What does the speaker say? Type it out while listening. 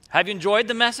Have you enjoyed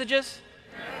the messages?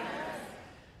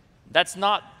 That's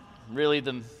not really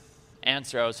the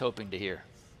answer I was hoping to hear.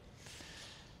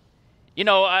 You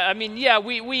know,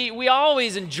 we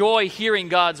always enjoy hearing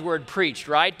God's word preached,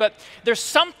 right? But there's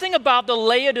something about the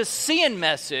Laodicean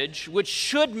message which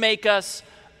should make us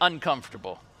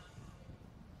uncomfortable.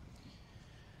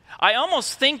 I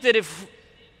almost think that if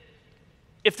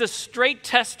the straight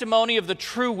testimony of the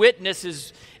true witness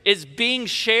is being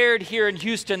shared here in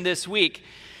Houston this week,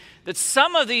 that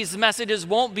some of these messages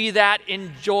won't be that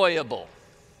enjoyable,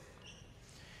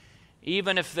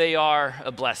 even if they are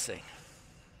a blessing.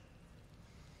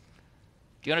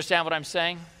 Do you understand what I'm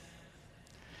saying?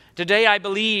 Today I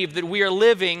believe that we are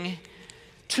living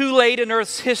too late in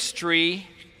Earth's history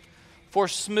for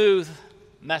smooth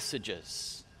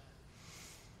messages.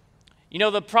 You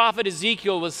know, the prophet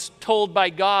Ezekiel was told by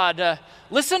God,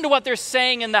 listen to what they're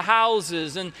saying in the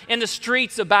houses and in the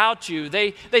streets about you.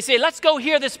 They say, let's go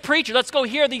hear this preacher. Let's go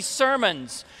hear these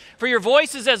sermons. For your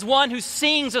voice is as one who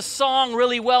sings a song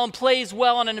really well and plays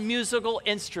well on a musical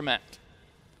instrument.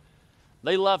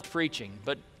 They loved preaching,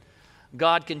 but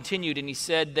God continued and he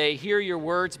said, they hear your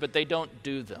words, but they don't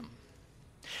do them.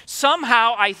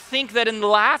 Somehow, I think that in the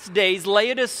last days,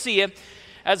 Laodicea,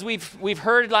 as we've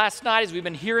heard last night, as we've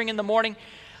been hearing in the morning,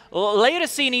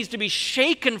 Laodicea needs to be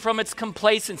shaken from its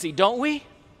complacency, don't we?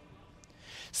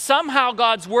 Somehow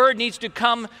God's word needs to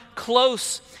come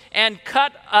close and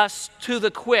cut us to the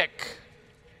quick.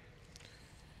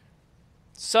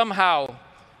 Somehow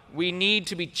we need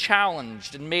to be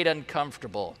challenged and made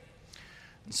uncomfortable.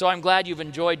 And so I'm glad you've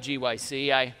enjoyed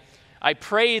GYC. I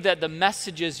pray that the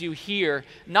messages you hear,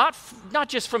 not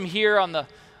just from here on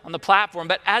the platform,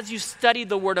 but as you study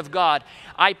the Word of God,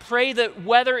 I pray that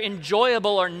whether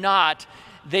enjoyable or not,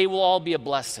 they will all be a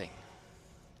blessing.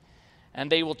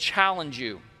 And they will challenge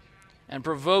you and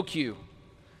provoke you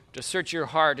to search your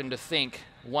heart and to think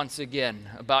once again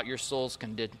about your soul's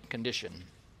condition.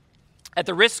 At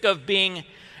the risk of being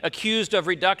accused of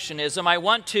reductionism, I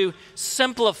want to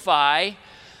simplify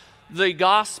the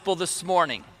gospel this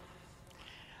morning.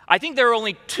 I think there are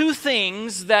only two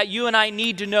things that you and I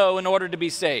need to know in order to be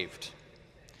saved.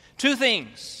 Two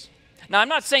things. Now, I'm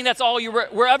not saying that's all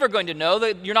we're ever going to know,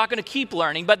 that you're not going to keep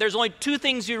learning, but there's only two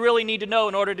things you really need to know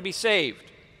in order to be saved.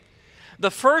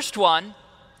 The first one,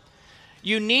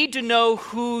 you need to know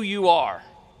who you are.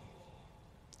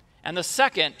 And the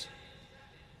second,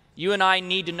 you and I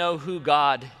need to know who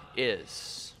God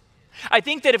is. I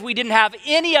think that if we didn't have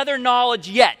any other knowledge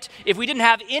yet, if we didn't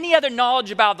have any other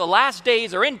knowledge about the last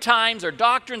days or end times or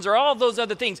doctrines or all of those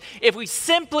other things, if we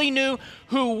simply knew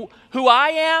who I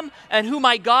am and who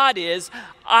my God is,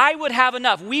 I would have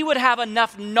enough. We would have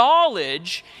enough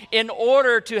knowledge in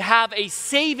order to have a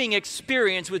saving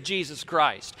experience with Jesus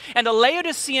Christ. And the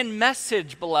Laodicean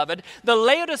message, beloved, the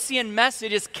Laodicean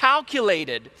message is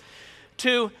calculated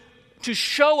to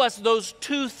show us those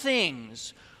two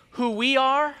things, who we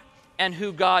are and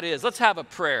who God is. Let's have a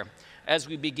prayer as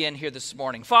we begin here this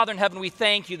morning. Father in heaven, we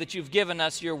thank you that you've given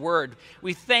us your word.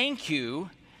 We thank you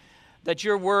that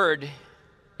your word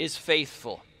is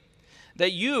faithful,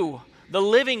 that you, the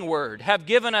living word, have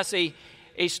given us a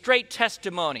straight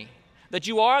testimony, that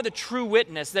you are the true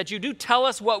witness, that you do tell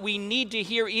us what we need to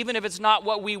hear, even if it's not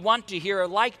what we want to hear or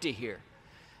like to hear.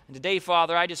 And today,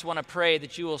 Father, I just want to pray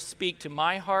that you will speak to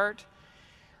my heart,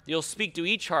 you'll speak to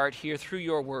each heart here through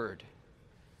your word,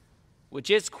 which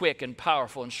is quick and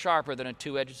powerful and sharper than a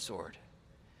two-edged sword.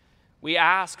 We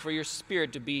ask for your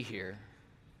Spirit to be here.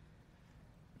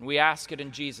 And we ask it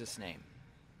in Jesus' name.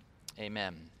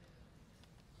 Amen.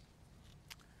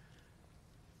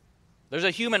 There's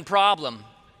a human problem.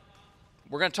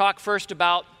 We're going to talk first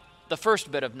about the first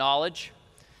bit of knowledge,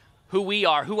 who we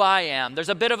are, who I am. There's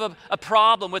a bit of a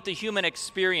problem with the human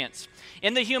experience.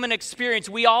 In the human experience,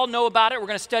 we all know about it. We're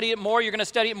going to study it more. You're going to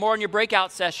study it more in your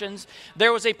breakout sessions.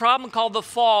 There was a problem called the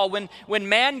fall when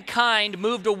mankind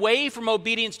moved away from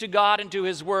obedience to God and to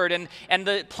his word, and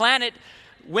the planet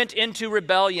went into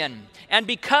rebellion. And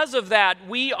because of that,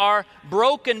 we are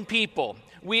broken people.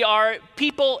 We are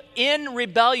people in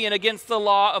rebellion against the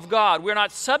law of God. We're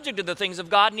not subject to the things of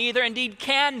God, neither indeed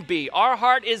can be. Our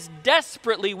heart is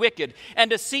desperately wicked and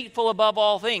deceitful above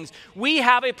all things. We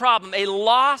have a problem, a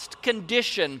lost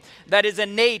condition that is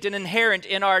innate and inherent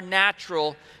in our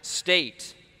natural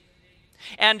state.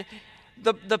 And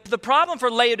the problem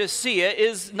for Laodicea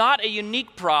is not a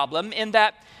unique problem in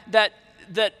that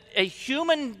the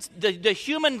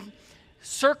human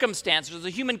circumstances,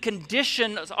 the human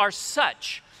conditions are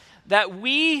such that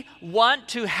we want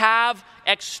to have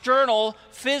external,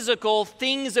 physical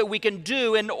things that we can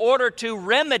do in order to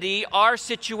remedy our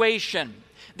situation.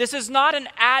 This is not an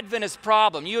Adventist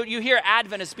problem. You hear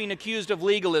Adventists being accused of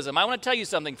legalism. I want to tell you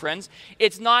something, friends.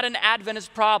 It's not an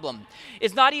Adventist problem.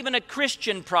 It's not even a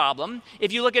Christian problem.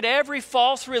 If you look at every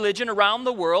false religion around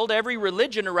the world, every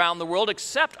religion around the world,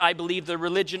 except, I believe, the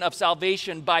religion of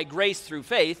salvation by grace through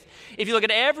faith, if you look at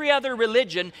every other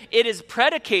religion, it is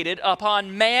predicated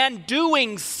upon man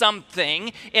doing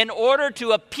something in order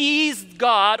to appease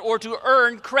God or to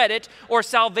earn credit or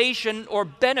salvation or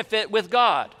benefit with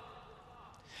God.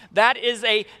 That is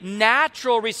a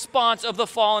natural response of the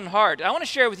fallen heart. I want to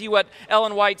share with you what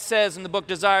Ellen White says in the book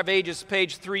Desire of Ages,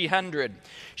 page 300.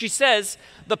 She says,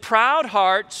 the proud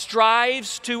heart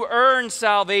strives to earn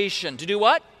salvation. To do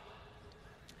what?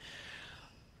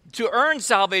 To earn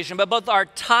salvation, but both our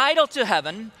title to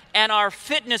heaven and our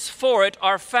fitness for it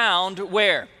are found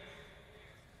where?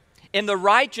 In the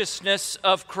righteousness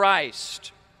of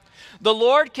Christ. The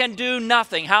Lord can do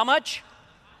nothing. How much?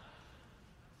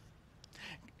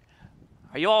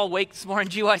 Are you all awake this morning,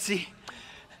 GYC?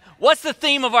 What's the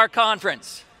theme of our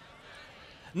conference?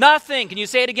 Nothing. Can you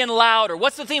say it again louder?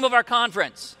 What's the theme of our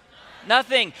conference?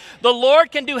 Nothing. The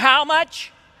Lord can do how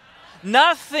much?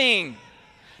 Nothing.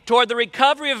 Toward the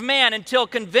recovery of man until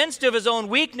convinced of his own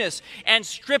weakness and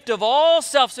stripped of all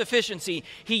self-sufficiency,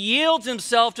 he yields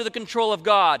himself to the control of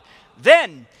God.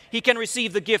 Then he can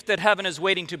receive the gift that heaven is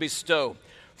waiting to bestow.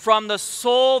 From the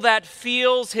soul that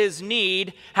feels his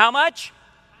need, how much?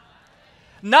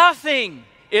 Nothing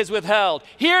is withheld.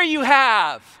 Here you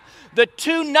have the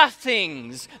two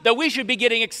nothings that we should be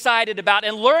getting excited about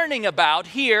and learning about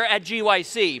here at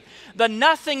GYC. The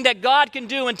nothing that God can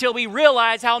do until we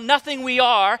realize how nothing we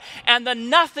are, and the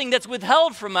nothing that's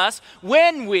withheld from us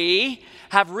when we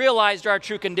have realized our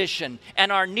true condition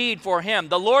and our need for Him.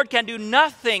 The Lord can do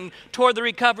nothing toward the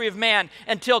recovery of man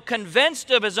until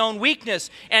convinced of his own weakness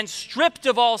and stripped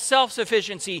of all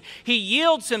self-sufficiency, he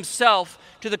yields himself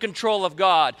to the control of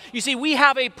God. You see, we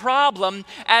have a problem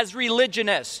as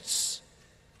religionists.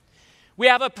 We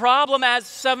have a problem as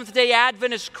Seventh-day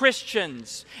Adventist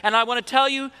Christians. And I want to tell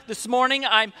you this morning,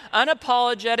 I'm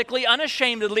unapologetically,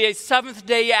 unashamedly a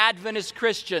Seventh-day Adventist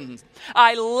Christian.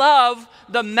 I love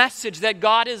the message that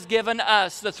God has given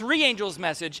us, the three angels'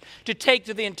 message, to take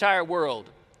to the entire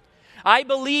world. I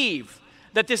believe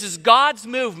that this is God's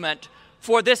movement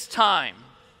for this time.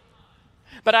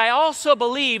 But I also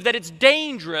believe that it's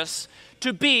dangerous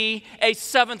to be a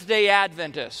Seventh-day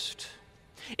Adventist.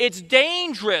 It's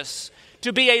dangerous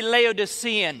to be a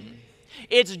Laodicean.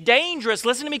 It's dangerous,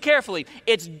 listen to me carefully,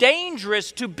 it's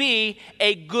dangerous to be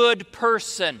a good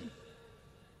person.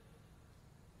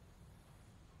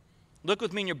 Look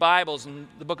with me in your Bibles in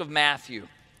the book of Matthew.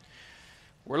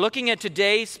 We're looking at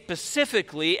today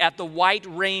specifically at the white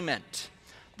raiment.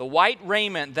 The white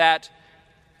raiment that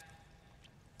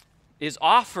is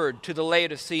offered to the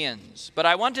Laodiceans. But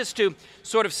I want us to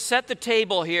sort of set the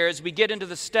table here as we get into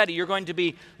the study. You're going to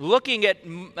be looking at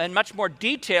in much more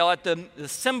detail at the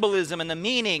symbolism and the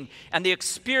meaning and the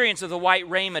experience of the white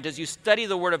raiment as you study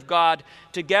the Word of God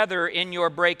together in your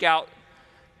breakout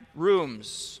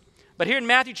rooms. But here in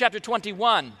Matthew chapter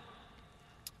 21,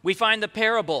 we find the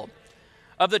parable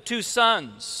of the two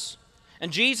sons.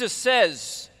 And Jesus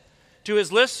says to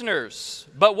his listeners,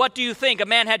 "But what do you think? A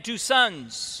man had two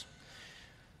sons."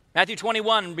 Matthew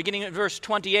 21, beginning at verse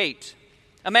 28.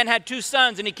 A man had two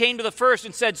sons, and he came to the first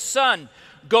and said, "Son,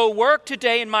 go work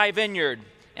today in my vineyard."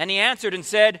 And he answered and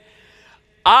said,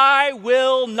 "I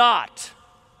will not."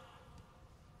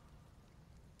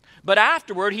 But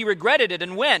afterward he regretted it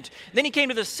and went. Then he came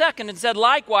to the second and said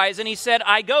likewise, and he said,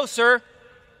 "I go, sir."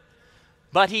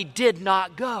 But he did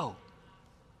not go.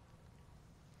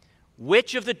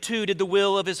 Which of the two did the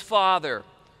will of his father?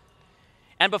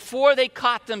 And before they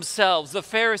caught themselves, the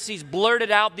Pharisees blurted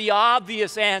out the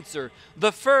obvious answer,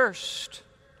 "The first."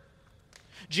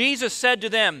 Jesus said to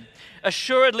them,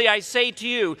 "Assuredly I say to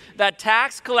you that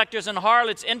tax collectors and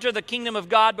harlots enter the kingdom of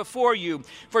God before you.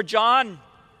 For John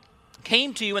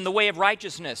came to you in the way of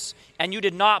righteousness, and you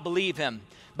did not believe him.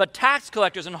 But tax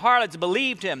collectors and harlots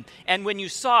believed him, and when you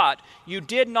saw it, you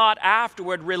did not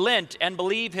afterward relent and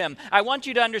believe him." I want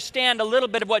you to understand a little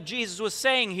bit of what Jesus was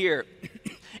saying here.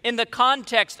 In the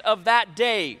context of that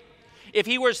day, if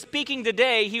he were speaking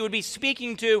today, he would be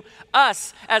speaking to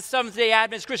us as Seventh-day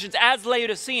Adventist Christians, as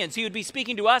Laodiceans. He would be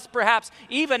speaking to us perhaps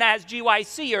even as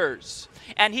GYCers.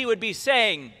 And he would be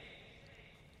saying,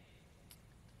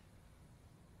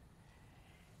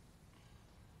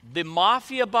 the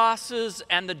mafia bosses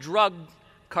and the drug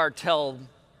cartel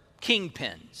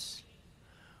kingpins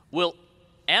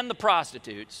and the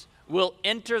prostitutes will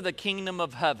enter the kingdom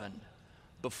of heaven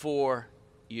before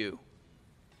you.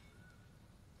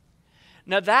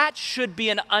 Now that should be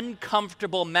an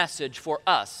uncomfortable message for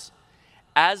us,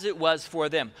 as it was for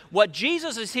them. What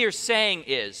Jesus is here saying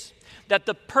is that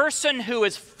the person who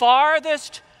is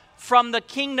farthest from the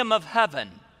kingdom of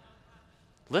heaven,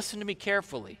 listen to me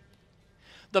carefully,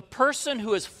 the person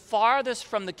who is farthest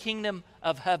from the kingdom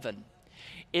of heaven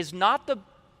is not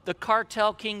the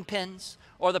cartel kingpins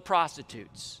or the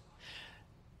prostitutes,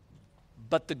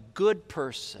 but the good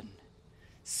person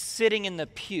sitting in the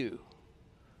pew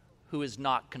who is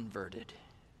not converted.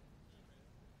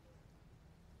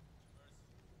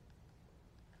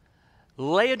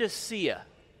 Laodicea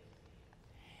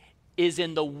is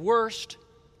in the worst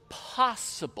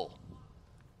possible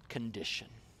condition.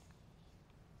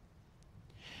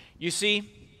 You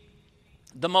see,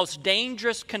 the most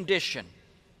dangerous condition,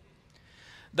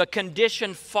 the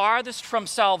condition farthest from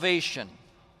salvation,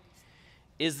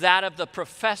 is that of the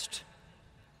professed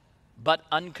but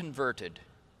unconverted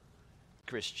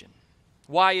Christian.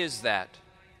 Why is that?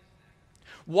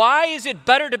 Why is it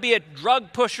better to be a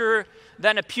drug pusher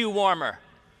than a pew warmer?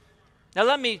 Now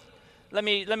let me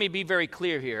be very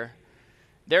clear here.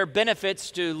 There are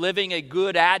benefits to living a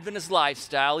good Adventist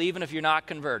lifestyle even if you're not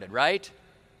converted, right?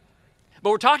 But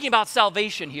we're talking about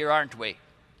salvation here, aren't we?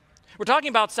 We're talking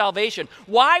about salvation.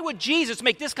 Why would Jesus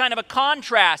make this kind of a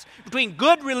contrast between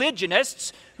good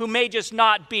religionists who may just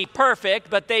not be perfect,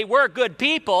 but they were good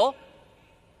people?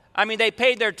 I mean, they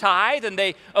paid their tithe and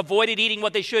they avoided eating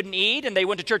what they shouldn't eat, and they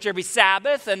went to church every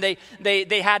Sabbath, and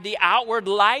they had the outward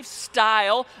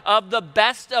lifestyle of the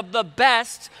best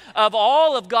of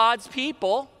all of God's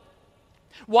people.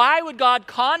 Why would God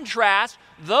contrast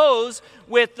those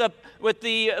with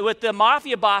the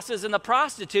mafia bosses and the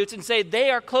prostitutes and say they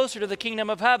are closer to the kingdom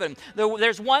of heaven?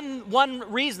 There's one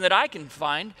reason that I can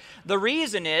find. The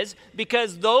reason is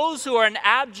because those who are in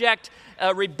abject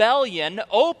rebellion,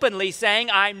 openly saying,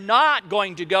 I'm not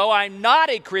going to go, I'm not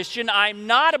a Christian, I'm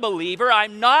not a believer,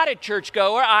 I'm not a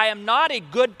churchgoer, I am not a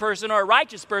good person or a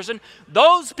righteous person,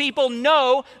 those people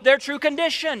know their true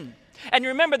condition. And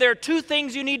remember, there are two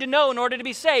things you need to know in order to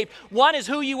be saved. One is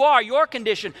who you are, your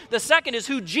condition. The second is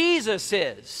who Jesus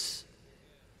is.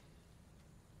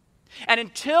 And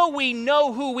until we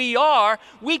know who we are,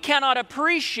 we cannot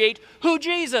appreciate who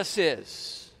Jesus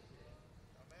is.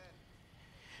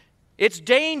 It's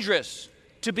dangerous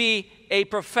to be a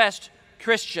professed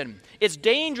Christian. It's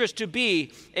dangerous to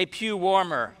be a pew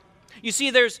warmer. You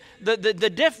see, there's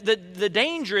the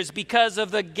danger is because of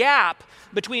the gap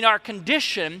between our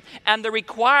condition and the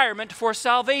requirement for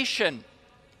salvation.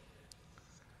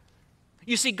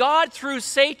 You see, God threw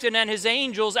Satan and his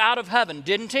angels out of heaven,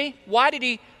 didn't he? Why did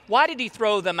he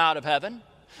throw them out of heaven?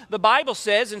 The Bible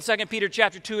says in 2 Peter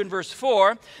chapter 2 and verse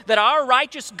 4 that our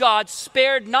righteous God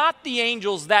spared not the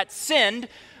angels that sinned,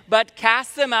 but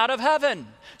cast them out of heaven.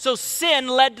 So sin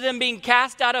led to them being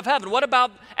cast out of heaven. What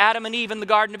about Adam and Eve in the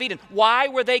Garden of Eden? Why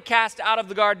were they cast out of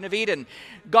the Garden of Eden?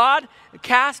 God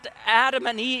cast Adam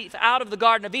and Eve out of the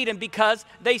Garden of Eden because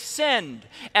they sinned.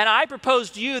 And I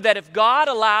propose to you that if God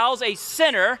allows a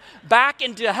sinner back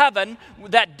into heaven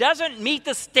that doesn't meet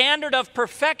the standard of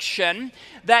perfection,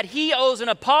 that he owes an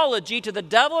apology to the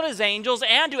devil and his angels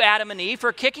and to Adam and Eve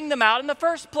for kicking them out in the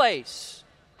first place.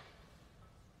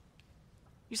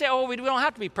 You say, oh, we don't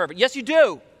have to be perfect. Yes, you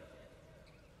do.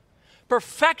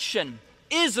 Perfection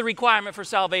is the requirement for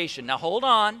salvation. Now, hold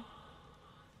on.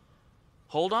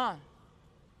 Hold on.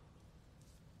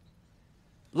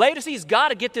 Laodicea's got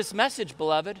to get this message,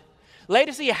 beloved.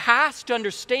 Laodicea has to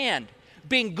understand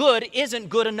being good isn't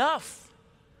good enough.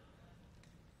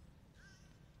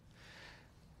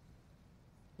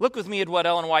 Look with me at what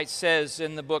Ellen White says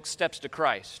in the book Steps to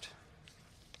Christ,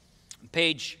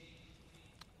 page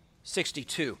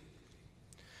 62.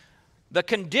 The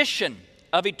condition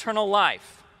of eternal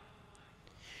life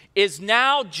is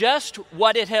now just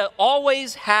what it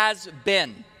always has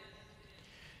been.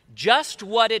 Just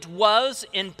what it was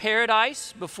in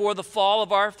paradise before the fall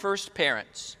of our first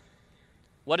parents.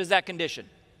 What is that condition?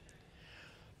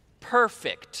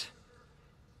 Perfect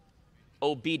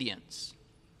obedience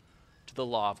to the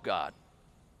law of God.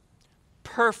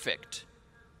 Perfect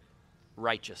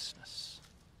righteousness.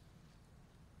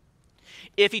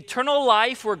 If eternal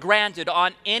life were granted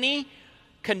on any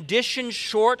condition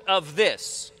short of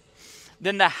this,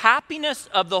 then the happiness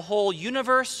of the whole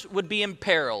universe would be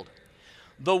imperiled.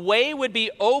 The way would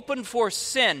be open for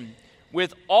sin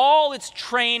with all its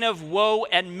train of woe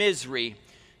and misery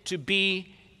to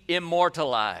be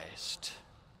immortalized.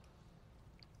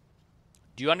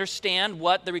 Do you understand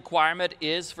what the requirement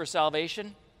is for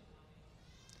salvation?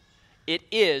 It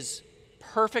is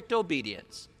perfect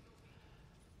obedience,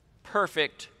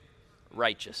 perfect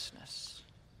righteousness.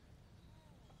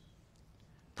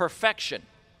 perfection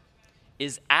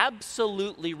is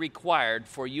absolutely required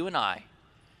for you and I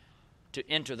to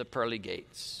enter the pearly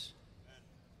gates.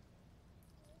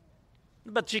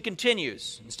 But she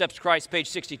continues in Steps to Christ, page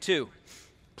 62.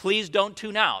 Please don't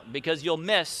tune out because you'll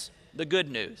miss the good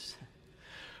news.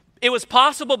 It was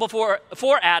possible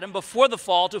for Adam, before the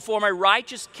fall, to form a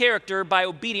righteous character by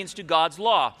obedience to God's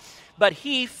law. But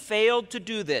he failed to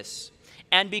do this.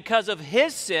 And because of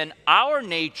his sin, our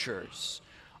natures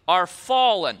are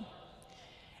fallen.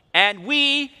 And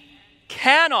we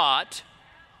cannot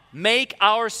make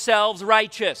ourselves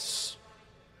righteous.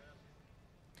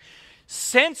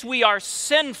 Since we are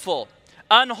sinful,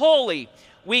 unholy,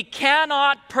 we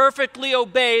cannot perfectly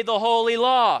obey the holy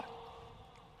law.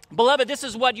 Beloved, this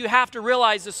is what you have to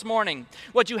realize this morning.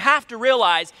 What you have to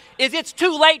realize is it's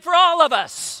too late for all of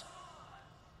us.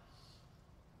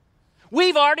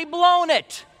 We've already blown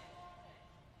it.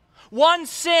 One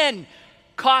sin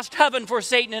cost heaven for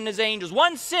Satan and his angels.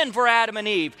 One sin for Adam and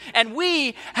Eve. And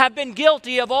we have been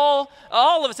guilty of all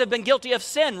of us have been guilty of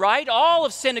sin, right? All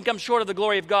of sin and come short of the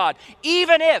glory of God.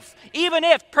 Even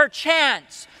if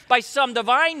perchance, by some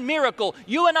divine miracle,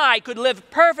 you and I could live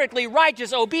perfectly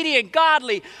righteous, obedient,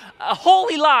 godly,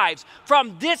 holy lives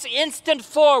from this instant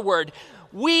forward,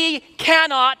 we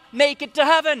cannot make it to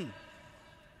heaven.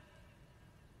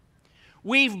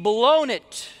 We've blown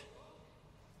it.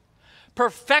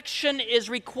 Perfection is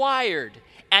required,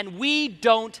 and we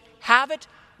don't have it.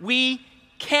 We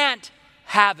can't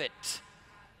have it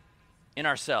in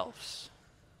ourselves.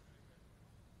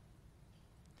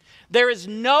 There is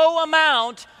no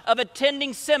amount of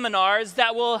attending seminars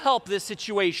that will help this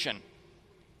situation.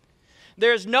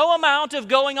 There's no amount of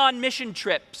going on mission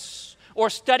trips or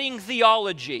studying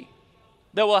theology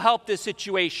that will help this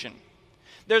situation.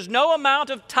 There's no amount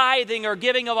of tithing or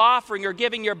giving of offering or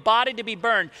giving your body to be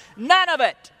burned. None of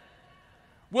it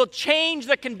will change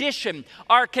the condition.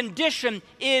 Our condition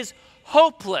is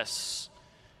hopeless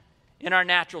in our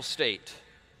natural state.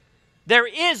 There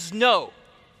is no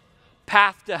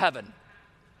path to heaven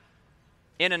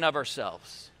in and of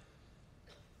ourselves.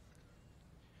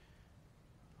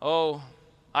 Oh,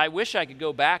 I wish I could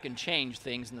go back and change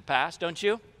things in the past, don't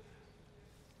you?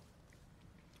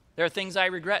 There are things I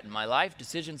regret in my life,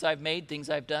 decisions I've made, things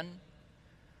I've done.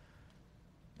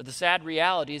 But the sad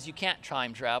reality is you can't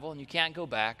time travel and you can't go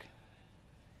back.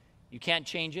 You can't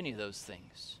change any of those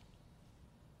things.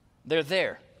 They're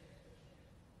there.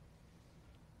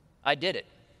 I did it.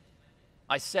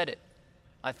 I said it.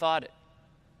 I thought it.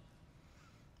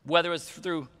 Whether it was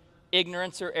through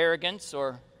ignorance or arrogance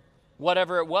or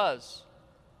whatever it was,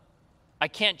 I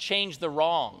can't change the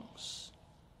wrongs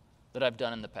that I've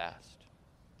done in the past.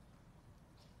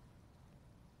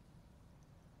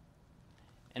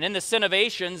 And in the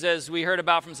Sinovations, as we heard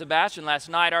about from Sebastian last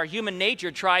night, our human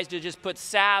nature tries to just put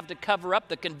salve to cover up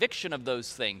the conviction of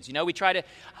those things. You know, we try to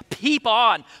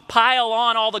pile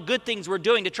on all the good things we're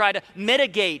doing to try to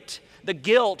mitigate the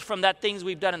guilt from that things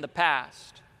we've done in the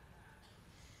past.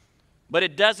 But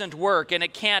it doesn't work, and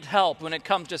it can't help when it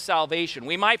comes to salvation.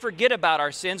 We might forget about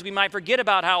our sins. We might forget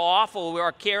about how awful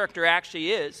our character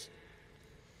actually is.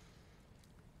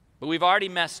 But we've already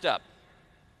messed up.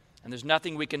 And there's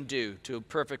nothing we can do to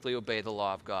perfectly obey the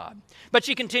law of God. But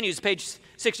she continues, page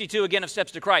 62 again of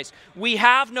Steps to Christ. We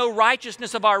have no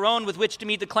righteousness of our own with which to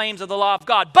meet the claims of the law of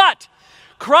God, but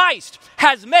Christ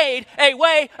has made a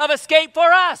way of escape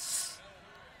for us.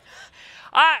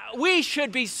 We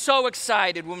should be so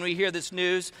excited when we hear this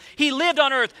news. He lived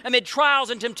on earth amid trials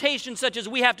and temptations such as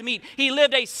we have to meet. He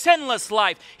lived a sinless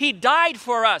life. He died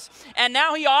for us. And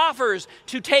now he offers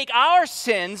to take our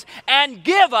sins and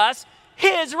give us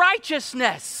his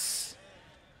righteousness.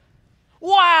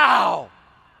 Wow!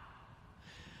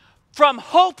 From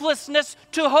hopelessness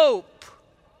to hope.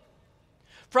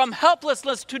 From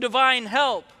helplessness to divine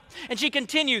help. And she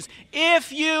continues,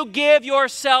 if you give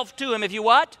yourself to him, if you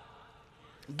what?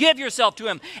 Give yourself to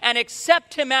him and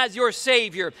accept him as your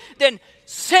Savior, then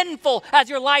sinful as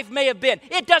your life may have been,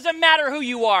 it doesn't matter who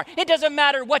you are. It doesn't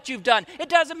matter what you've done. It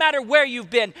doesn't matter where you've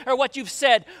been or what you've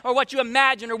said or what you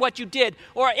imagined or what you did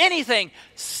or anything.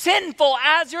 Sinful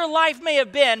as your life may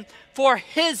have been, for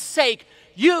his sake,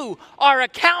 you are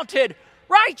accounted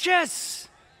righteous.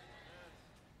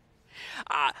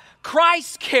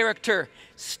 Christ's character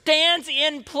stands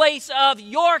in place of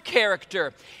your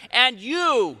character, and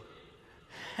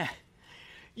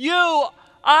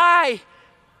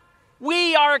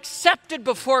we are accepted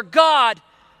before God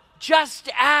just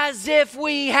as if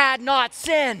we had not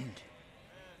sinned.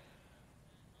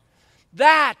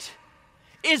 That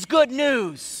is good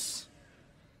news.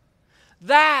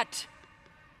 That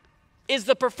is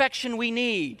the perfection we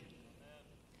need.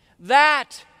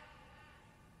 That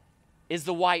is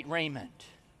the white raiment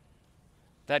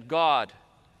that God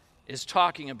is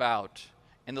talking about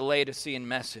in the Laodicean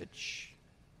message.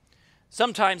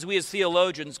 Sometimes we as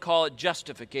theologians call it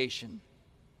justification.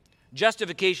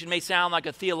 Justification may sound like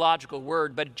a theological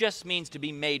word, but it just means to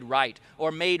be made right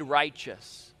or made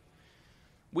righteous.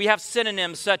 We have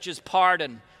synonyms such as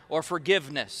pardon or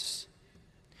forgiveness.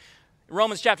 In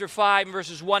Romans chapter 5,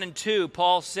 verses 1 and 2,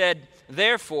 Paul said,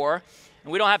 therefore,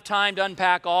 and we don't have time to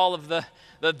unpack all of the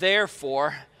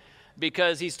therefore,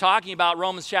 because he's talking about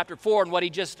Romans chapter 4 and what he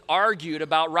just argued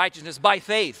about righteousness by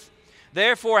faith.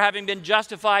 Therefore, having been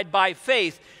justified by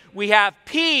faith, we have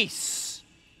peace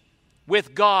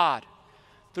with God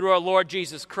through our Lord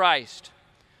Jesus Christ,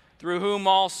 through whom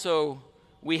also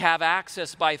we have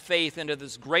access by faith into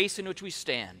this grace in which we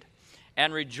stand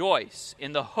and rejoice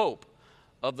in the hope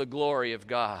of the glory of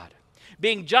God.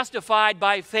 Being justified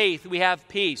by faith, we have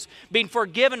peace. Being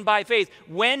forgiven by faith,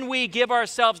 when we give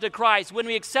ourselves to Christ, when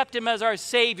we accept Him as our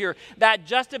Savior, that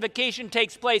justification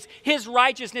takes place. His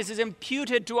righteousness is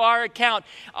imputed to our account.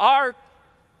 Our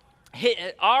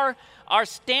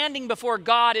standing before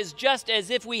God is just as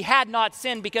if we had not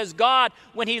sinned, because God,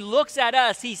 when He looks at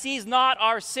us, He sees not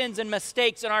our sins and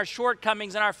mistakes and our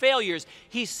shortcomings and our failures.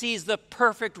 He sees the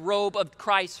perfect robe of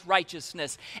Christ's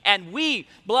righteousness. And we,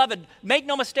 beloved, make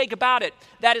no mistake about it,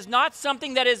 that is not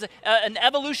something that is an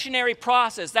evolutionary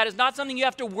process. That is not something you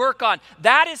have to work on.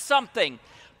 That is something,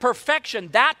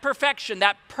 perfection, that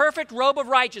perfect robe of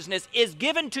righteousness is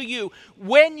given to you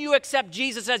when you accept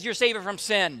Jesus as your Savior from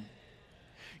sin.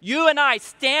 You and I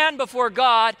stand before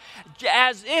God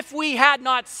as if we had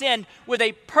not sinned, with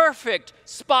a perfect,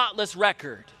 spotless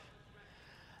record.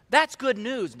 That's good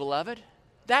news, beloved.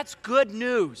 That's good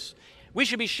news. We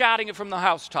should be shouting it from the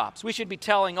housetops. We should be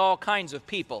telling all kinds of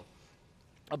people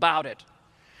about it.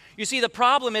 You see, the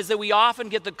problem is that we often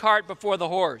get the cart before the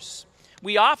horse.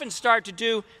 We often start to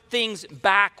do things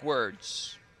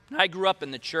backwards. I grew up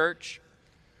in the church,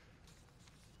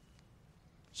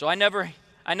 so I never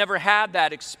had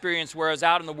that experience where I was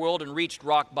out in the world and reached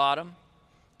rock bottom.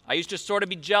 I used to sort of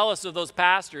be jealous of those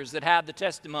pastors that had the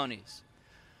testimonies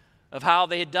of how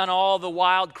they had done all the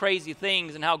wild, crazy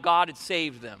things and how God had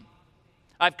saved them.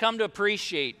 I've come to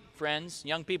appreciate, friends,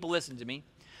 young people, listen to me.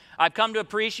 I've come to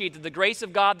appreciate that the grace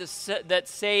of God that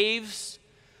saves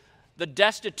the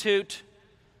destitute,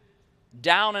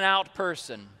 down and out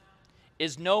person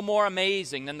is no more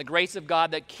amazing than the grace of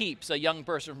God that keeps a young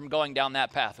person from going down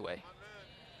that pathway.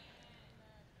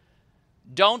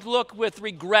 Don't look with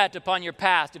regret upon your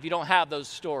past if you don't have those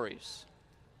stories.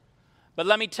 But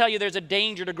let me tell you, there's a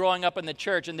danger to growing up in the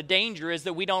church, and the danger is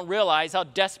that we don't realize how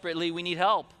desperately we need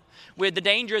help. The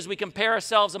danger is we compare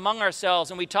ourselves among ourselves,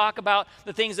 and we talk about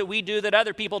the things that we do that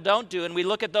other people don't do, and we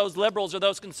look at those liberals or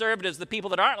those conservatives, the people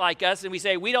that aren't like us, and we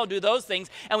say we don't do those things,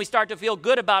 and we start to feel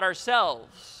good about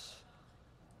ourselves.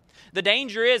 The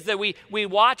danger is that we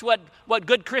watch what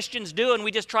good Christians do, and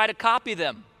we just try to copy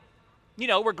them. You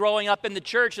know, we're growing up in the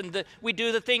church, and we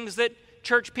do the things that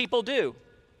church people do.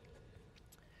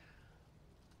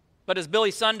 But as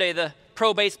Billy Sunday, the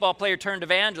pro baseball player turned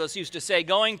evangelist, used to say,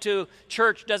 going to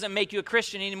church doesn't make you a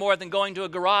Christian any more than going to a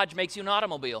garage makes you an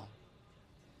automobile.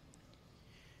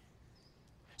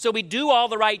 So we do all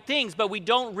the right things, but we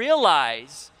don't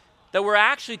realize that we're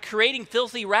actually creating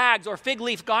filthy rags or fig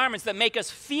leaf garments that make us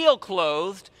feel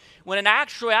clothed, when in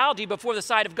actuality, before the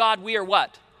sight of God, we are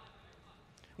what?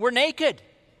 We're naked.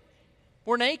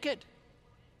 We're naked.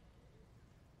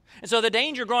 And so the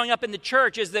danger growing up in the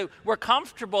church is that we're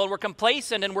comfortable and we're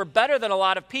complacent and we're better than a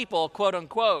lot of people, quote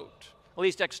unquote, at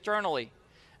least externally.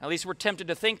 At least we're tempted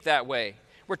to think that way.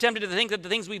 We're tempted to think that the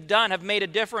things we've done have made a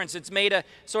difference. It's made a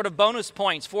sort of bonus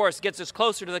points for us, gets us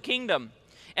closer to the kingdom.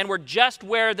 And we're just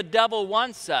where the devil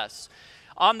wants us,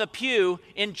 on the pew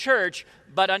in church,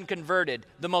 but unconverted.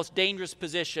 The most dangerous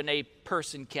position a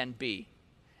person can be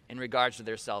in regards to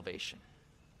their salvation.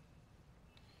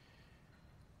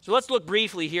 So let's look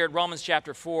briefly here at Romans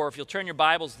chapter 4. If you'll turn your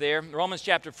Bibles there, Romans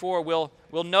chapter 4, we'll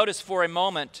notice for a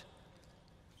moment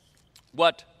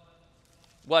what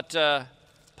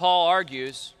Paul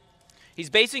argues. He's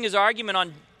basing his argument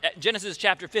on Genesis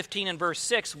chapter 15 and verse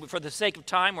 6. For the sake of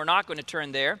time, we're not going to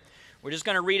turn there. We're just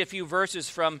going to read a few verses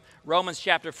from Romans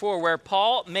chapter 4, where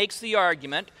Paul makes the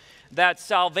argument that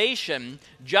salvation,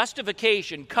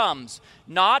 justification, comes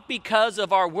not because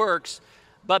of our works,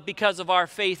 but because of our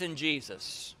faith in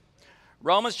Jesus.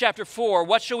 Romans chapter 4,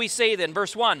 what shall we say then?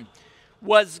 Verse 1,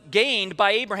 was gained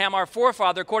by Abraham, our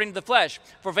forefather, according to the flesh.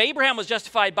 For if Abraham was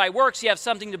justified by works, he has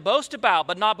something to boast about,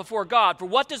 but not before God. For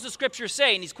what does the Scripture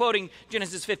say? And he's quoting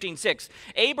Genesis 15:6.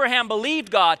 Abraham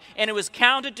believed God, and it was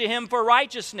counted to him for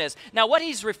righteousness. Now, what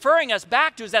he's referring us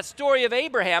back to is that story of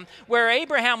Abraham, where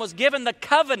Abraham was given the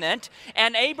covenant,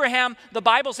 and Abraham, the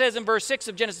Bible says in verse 6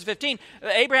 of Genesis 15,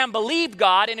 Abraham believed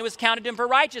God, and it was counted to him for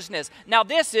righteousness. Now,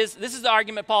 this is the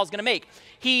argument Paul's going to make.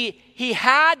 He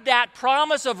had that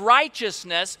promise of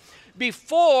righteousness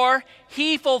before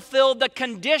he fulfilled the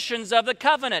conditions of the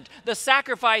covenant, the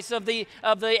sacrifice of the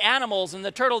animals and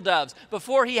the turtle doves,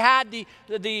 before he had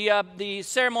the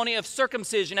ceremony of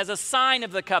circumcision as a sign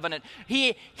of the covenant.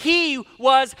 He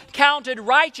was counted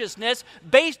righteousness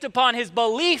based upon his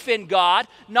belief in God,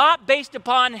 not based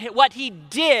upon what he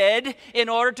did in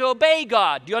order to obey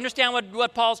God. Do you understand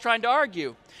what Paul's trying to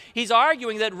argue? He's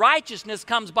arguing that righteousness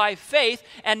comes by faith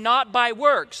and not by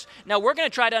works. Now, we're going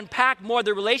to try to unpack more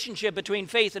the relationship between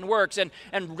faith and works and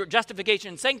justification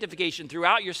and sanctification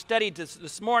throughout your study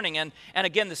this morning and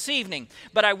again this evening.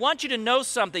 But I want you to know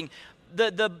something.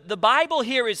 The Bible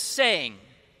here is saying,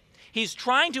 he's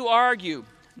trying to argue.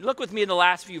 Look with me in the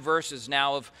last few verses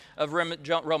now of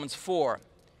Romans 4.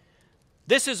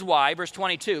 This is why, verse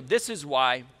 22, this is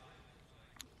why...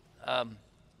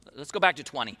 Let's go back to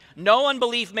 20. No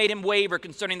unbelief made him waver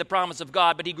concerning the promise of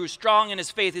God, but he grew strong in his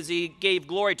faith as he gave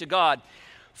glory to God,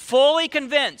 fully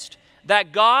convinced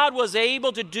that God was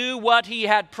able to do what he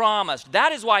had promised.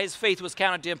 That is why his faith was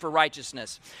counted to him for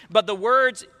righteousness. But the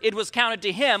words, it was counted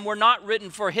to him, were not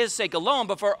written for his sake alone,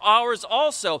 but for ours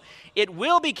also. It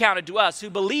will be counted to us who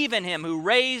believe in him, who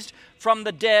raised from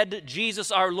the dead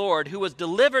Jesus our Lord, who was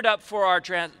delivered up for our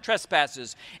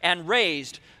trespasses and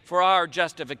raised for our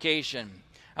justification.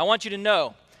 I want you to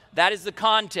know that is the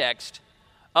context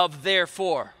of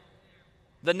therefore.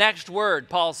 The next word,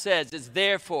 Paul says, is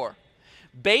therefore.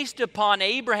 Based upon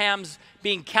Abraham's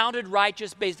being counted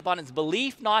righteous, based upon his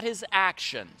belief, not his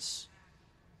actions.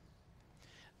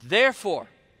 Therefore,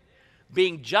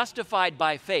 being justified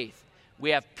by faith, we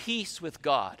have peace with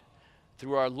God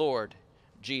through our Lord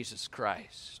Jesus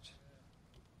Christ.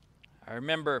 I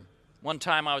remember one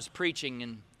time I was preaching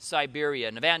in Siberia,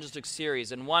 an evangelistic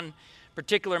series, and one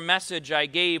particular message I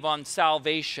gave on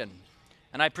salvation,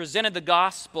 and I presented the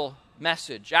gospel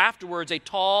message. Afterwards, a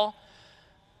tall,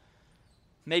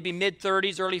 maybe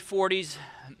mid-30s, early 40s,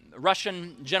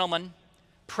 Russian gentleman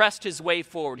pressed his way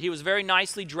forward. He was very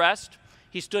nicely dressed.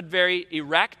 He stood very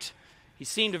erect. He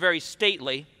seemed very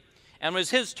stately. And when it was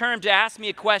his turn to ask me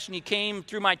a question, he came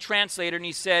through my translator and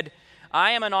he said,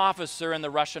 "I am an officer in the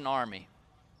Russian army.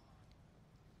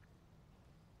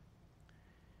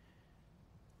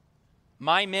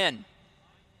 My men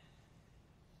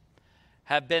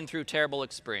have been through terrible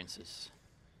experiences.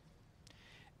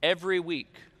 Every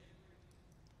week,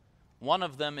 one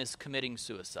of them is committing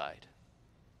suicide."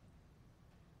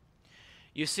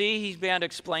 You see, he began to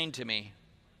explain to me,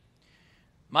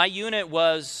 my unit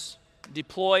was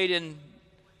deployed in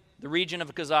the region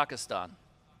of Kazakhstan.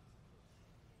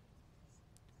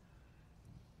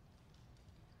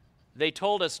 They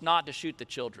told us not to shoot the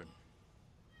children.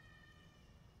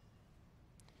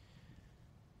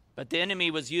 But the enemy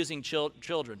was using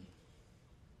children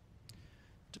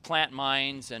to plant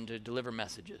mines and to deliver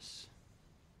messages.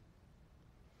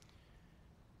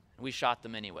 We shot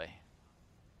them anyway.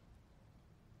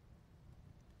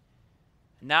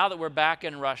 Now that we're back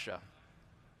in Russia,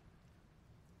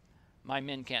 my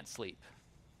men can't sleep.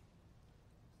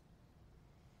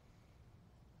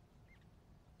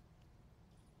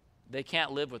 They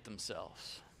can't live with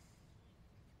themselves.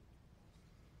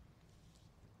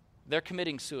 They're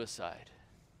committing suicide.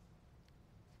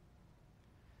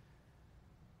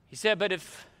 He said, but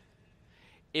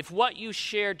if what you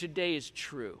shared today is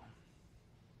true,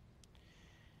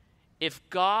 if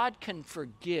God can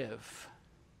forgive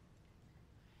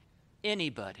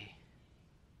anybody,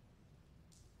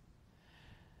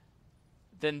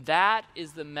 then that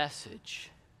is the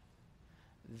message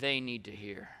they need to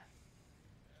hear.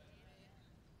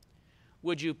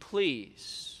 Would you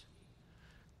please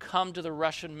come to the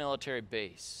Russian military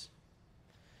base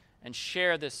and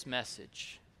share this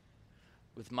message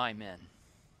with my men?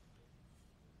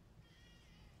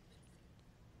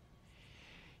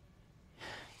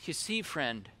 You see,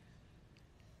 friend,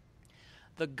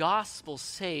 the gospel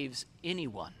saves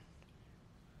anyone.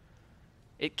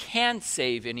 It can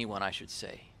save anyone, I should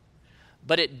say.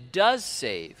 But it does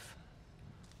save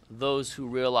those who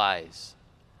realize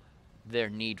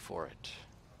their need for it.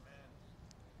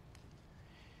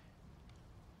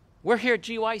 We're here at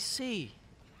GYC.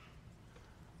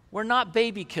 We're not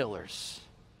baby killers.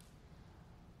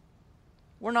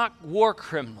 We're not war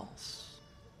criminals.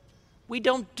 We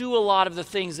don't do a lot of the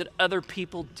things that other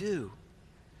people do.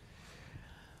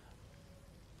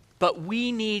 But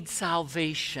we need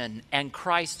salvation and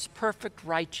Christ's perfect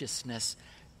righteousness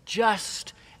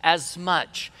just as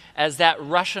much as that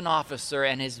Russian officer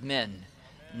and his men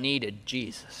needed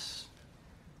Jesus.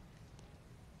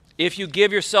 If you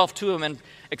give yourself to him and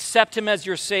accept him as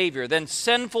your Savior, then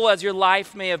sinful as your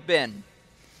life may have been,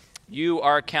 you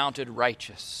are counted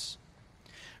righteous.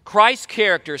 Christ's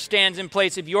character stands in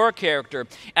place of your character,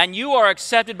 and you are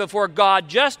accepted before God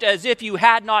just as if you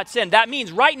had not sinned. That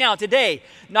means right now, today,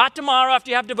 not tomorrow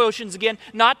after you have devotions again,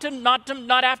 not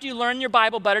after you learn your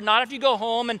Bible better, not after you go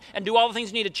home and do all the things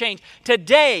you need to change.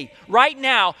 Today, right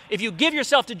now, if you give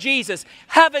yourself to Jesus,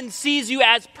 heaven sees you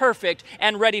as perfect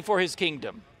and ready for his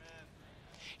kingdom.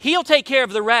 He'll take care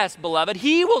of the rest, beloved.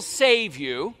 He will save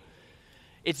you.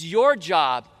 It's your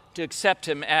job to accept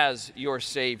him as your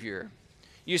Savior.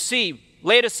 You see,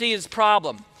 Laodicea's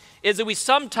problem is that we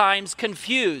sometimes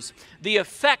confuse the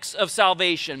effects of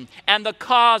salvation and the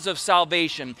cause of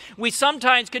salvation. We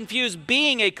sometimes confuse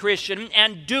being a Christian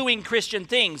and doing Christian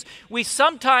things. We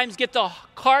sometimes get the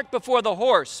cart before the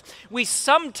horse. We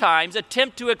sometimes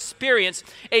attempt to experience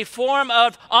a form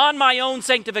of on my own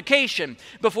sanctification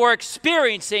before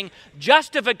experiencing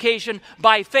justification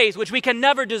by faith, which we can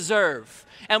never deserve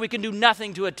and we can do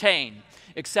nothing to attain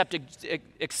except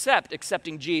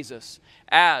accepting Jesus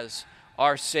as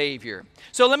our Savior.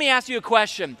 So let me ask you a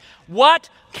question. What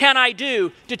can I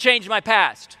do to change my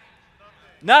past?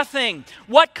 Nothing.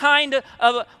 What can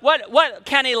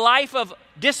a life of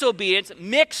disobedience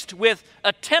mixed with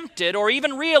attempted or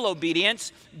even real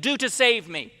obedience do to save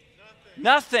me?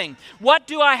 Nothing. What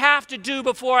do I have to do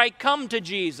before I come to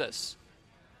Jesus?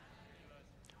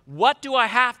 What do I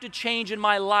have to change in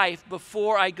my life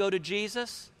before I go to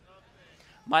Jesus?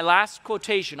 My last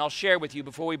quotation I'll share with you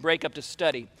before we break up to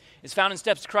study is found in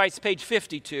Steps to Christ, page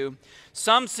 52.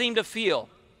 Some seem to feel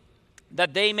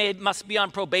that they must be on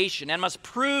probation and must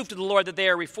prove to the Lord that they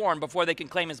are reformed before they can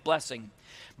claim his blessing.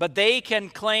 But they can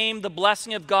claim the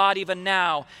blessing of God even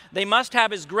now. They must have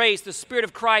his grace, the Spirit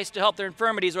of Christ, to help their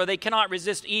infirmities, or they cannot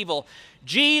resist evil.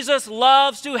 Jesus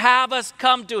loves to have us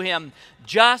come to him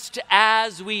just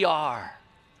as we are.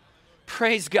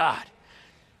 Praise God.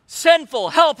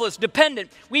 Sinful, helpless,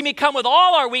 dependent, we may come with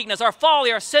all our weakness, our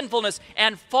folly, our sinfulness,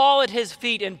 and fall at his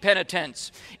feet in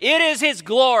penitence. It is his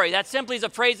glory. That simply is a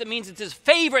phrase that means it's his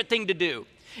favorite thing to do.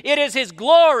 It is his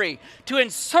glory to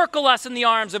encircle us in the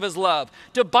arms of his love,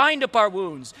 to bind up our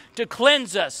wounds, to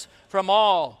cleanse us from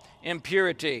all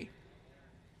impurity.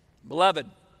 Beloved,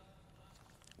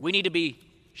 we need to be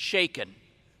shaken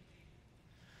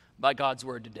by God's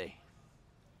word today.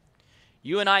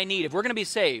 You and I need, if we're going to be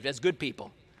saved as good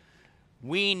people,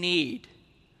 we need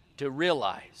to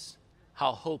realize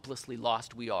how hopelessly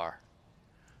lost we are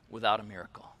without a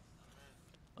miracle.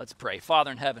 Let's pray. Father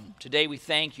in heaven, today we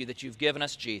thank you that you've given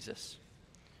us Jesus.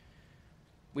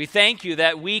 We thank you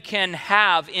that we can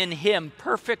have in him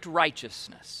perfect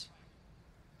righteousness.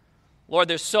 Lord,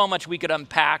 there's so much we could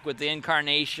unpack with the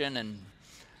incarnation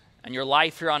and your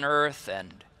life here on earth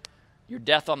and your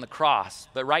death on the cross.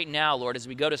 But right now, Lord, as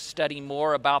we go to study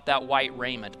more about that white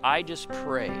raiment, I just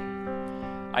pray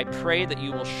that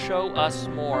you will show us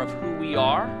more of who we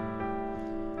are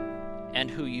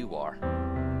and who you are.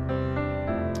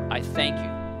 I thank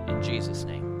you in Jesus'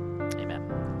 name. Amen.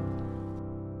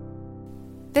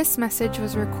 This message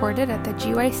was recorded at the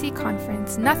GYC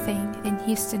conference Nothing in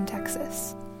Houston,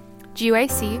 Texas.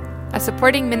 GYC, a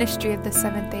supporting ministry of the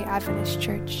Seventh-day Adventist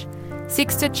Church,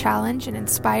 seeks to challenge and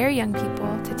inspire young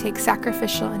people to take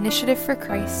sacrificial initiative for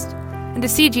Christ and to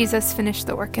see Jesus finish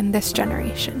the work in this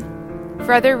generation.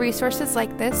 For other resources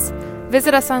like this,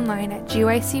 visit us online at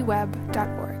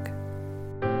gycweb.org.